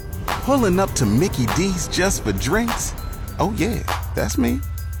Pulling up to Mickey D's just for drinks? Oh yeah, that's me.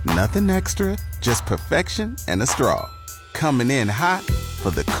 Nothing extra, just perfection and a straw. Coming in hot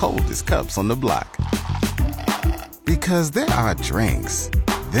for the coldest cups on the block. Because there are drinks.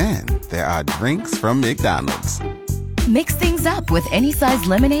 Then there are drinks from McDonald's. Mix things up with any size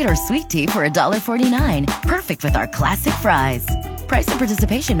lemonade or sweet tea for $1.49. Perfect with our classic fries. Price and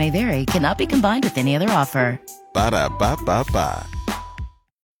participation may vary. Cannot be combined with any other offer. Ba-da-ba-ba-ba.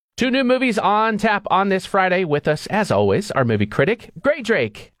 2 new movies on tap on this Friday. With us, as always, our movie critic, Gray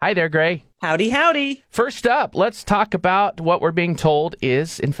Drake. Hi there, Gray. Howdy, howdy. First up, let's talk about what we're being told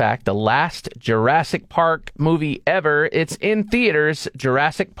is, in fact, the last Jurassic Park movie ever. It's in theaters,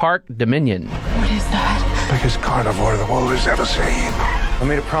 Jurassic Park Dominion. What is that? Biggest carnivore the world has ever seen. I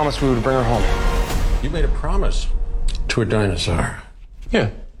made a promise we would bring her home. You made a promise to a dinosaur. Yeah.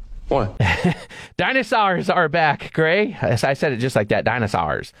 What? Dinosaurs are back, Gray. As I said it just like that,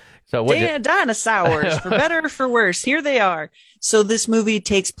 dinosaurs. So what? Dinosaurs, for better or for worse. Here they are. So this movie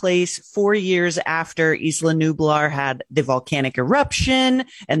takes place 4 years after Isla Nublar had the volcanic eruption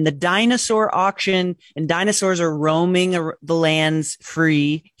and the dinosaur auction, and dinosaurs are roaming the lands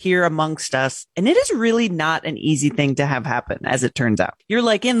free here amongst us. And it is really not an easy thing to have happen, as it turns out. You're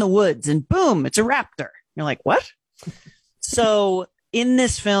like in the woods and boom, it's a raptor. You're like, what? So in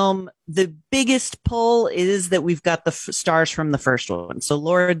this film, the biggest pull is that we've got the stars from the first one. So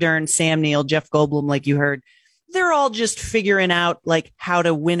Laura Dern, Sam Neill, Jeff Goldblum, like you heard, they're all just figuring out like how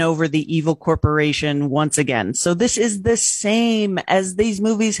to win over the evil corporation once again. So this is the same as these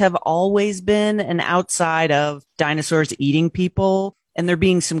movies have always been, and outside of dinosaurs eating people and there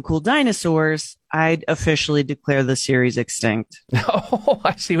being some cool dinosaurs, I'd officially declare the series extinct. Oh,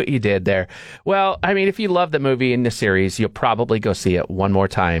 I see what you did there. Well, I mean, if you love the movie and the series, you'll probably go see it one more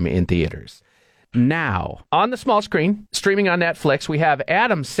time in theaters. Now, on the small screen, streaming on Netflix, we have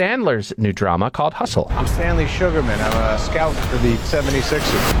Adam Sandler's new drama called Hustle. I'm Stanley Sugarman. I'm a scout for the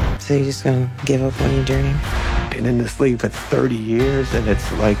 76ers. So you're just going to give up on your dream? Been in this league for 30 years, and it's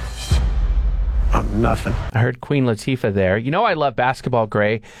like I'm nothing. I heard Queen Latifah there. You know I love basketball,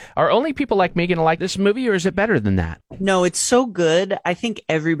 Gray. Are only people like me going to like this movie, or is it better than that? No, it's so good. I think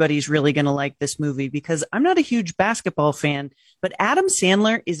everybody's really going to like this movie because I'm not a huge basketball fan, but Adam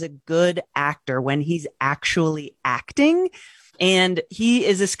Sandler is a good actor when he's actually acting. And he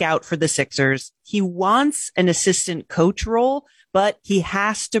is a scout for the Sixers. He wants an assistant coach role, but he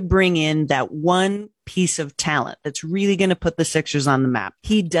has to bring in that one piece of talent that's really going to put the Sixers on the map.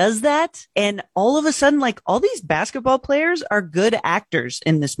 He does that, and all of a sudden, like, all these basketball players are good actors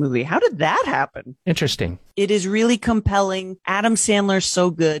in this movie. How did that happen? Interesting. It is really compelling. Adam Sandler's so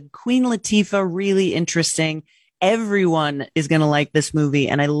good. Queen Latifah, really interesting. Everyone is going to like this movie,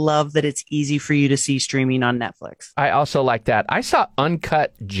 and I love that it's easy for you to see streaming on Netflix. I also like that. I saw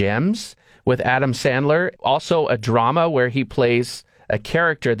Uncut Gems with Adam Sandler, also a drama where he plays a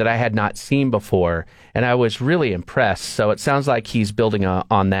character that I had not seen before, and I was really impressed. So it sounds like he's building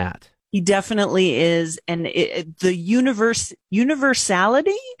on that. He definitely is, and the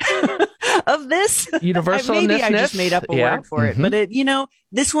universality of this. Maybe I just made up a word for it, but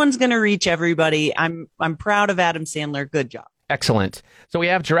this one's going to reach everybody. I'm proud of Adam Sandler. Good job. Excellent. So we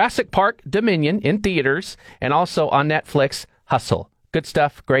have Jurassic Park Dominion in theaters and also on Netflix, Hustle. Good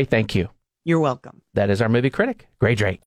stuff. Gray, thank you. You're welcome. That is our movie critic, Gray Drake.